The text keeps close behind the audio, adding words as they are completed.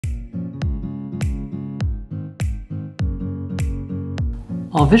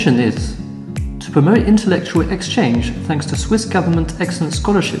Our vision is to promote intellectual exchange thanks to Swiss government excellent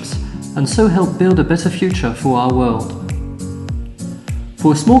scholarships and so help build a better future for our world.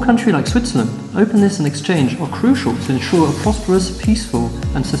 For a small country like Switzerland, openness and exchange are crucial to ensure a prosperous, peaceful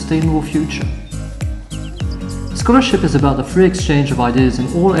and sustainable future. Scholarship is about the free exchange of ideas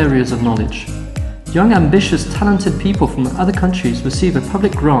in all areas of knowledge. Young, ambitious, talented people from other countries receive a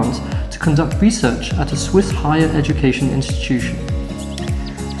public grant to conduct research at a Swiss higher education institution.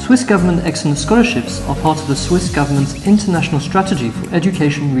 Swiss Government Excellent Scholarships are part of the Swiss Government's International Strategy for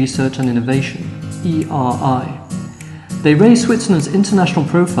Education, Research and Innovation, ERI. They raise Switzerland's international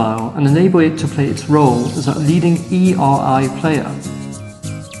profile and enable it to play its role as a leading ERI player.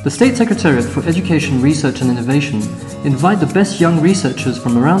 The State Secretariat for Education, Research and Innovation invite the best young researchers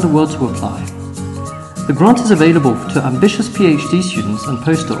from around the world to apply. The grant is available to ambitious PhD students and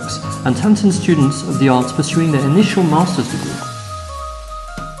postdocs and talented students of the arts pursuing their initial master's degree.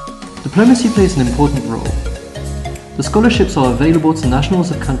 Diplomacy plays an important role. The scholarships are available to nationals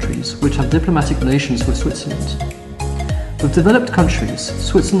of countries which have diplomatic relations with Switzerland. With developed countries,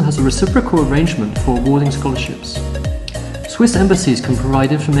 Switzerland has a reciprocal arrangement for awarding scholarships. Swiss embassies can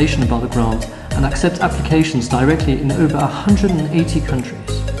provide information about the grant and accept applications directly in over 180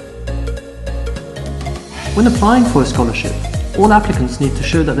 countries. When applying for a scholarship, all applicants need to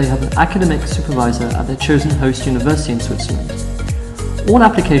show that they have an academic supervisor at their chosen host university in Switzerland. All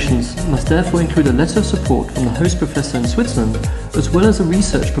applications must therefore include a letter of support from the host professor in Switzerland, as well as a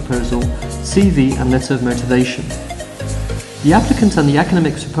research proposal, CV and letter of motivation. The applicant and the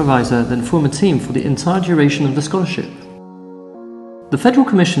academic supervisor then form a team for the entire duration of the scholarship. The Federal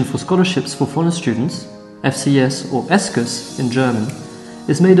Commission for Scholarships for Foreign Students, FCS or ESKAS in German,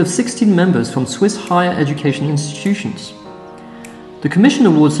 is made of 16 members from Swiss higher education institutions. The Commission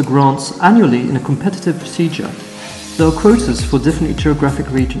awards the grants annually in a competitive procedure. There are quotas for different geographic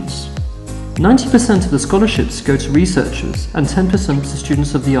regions. 90% of the scholarships go to researchers and 10% to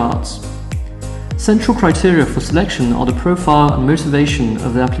students of the arts. Central criteria for selection are the profile and motivation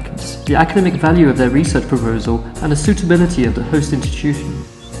of the applicants, the academic value of their research proposal, and the suitability of the host institution.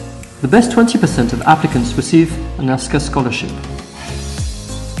 The best 20% of applicants receive an ESKAS scholarship.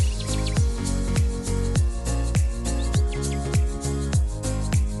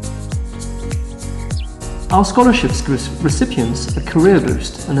 Our scholarships give recipients a career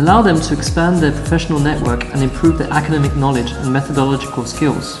boost and allow them to expand their professional network and improve their academic knowledge and methodological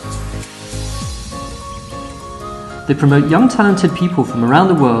skills. They promote young talented people from around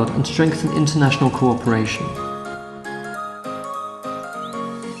the world and strengthen international cooperation.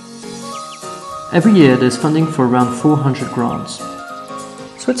 Every year there is funding for around 400 grants.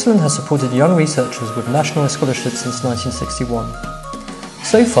 Switzerland has supported young researchers with national scholarships since 1961.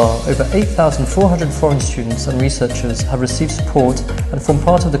 So far, over 8,400 foreign students and researchers have received support and form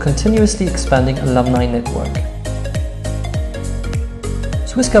part of the continuously expanding alumni network.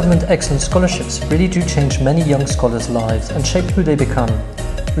 Swiss Government Excellent Scholarships really do change many young scholars' lives and shape who they become.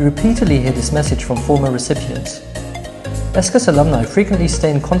 We repeatedly hear this message from former recipients. ESKAS alumni frequently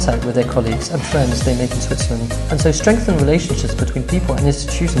stay in contact with their colleagues and friends they make in Switzerland, and so strengthen relationships between people and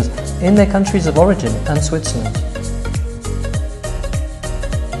institutions in their countries of origin and Switzerland.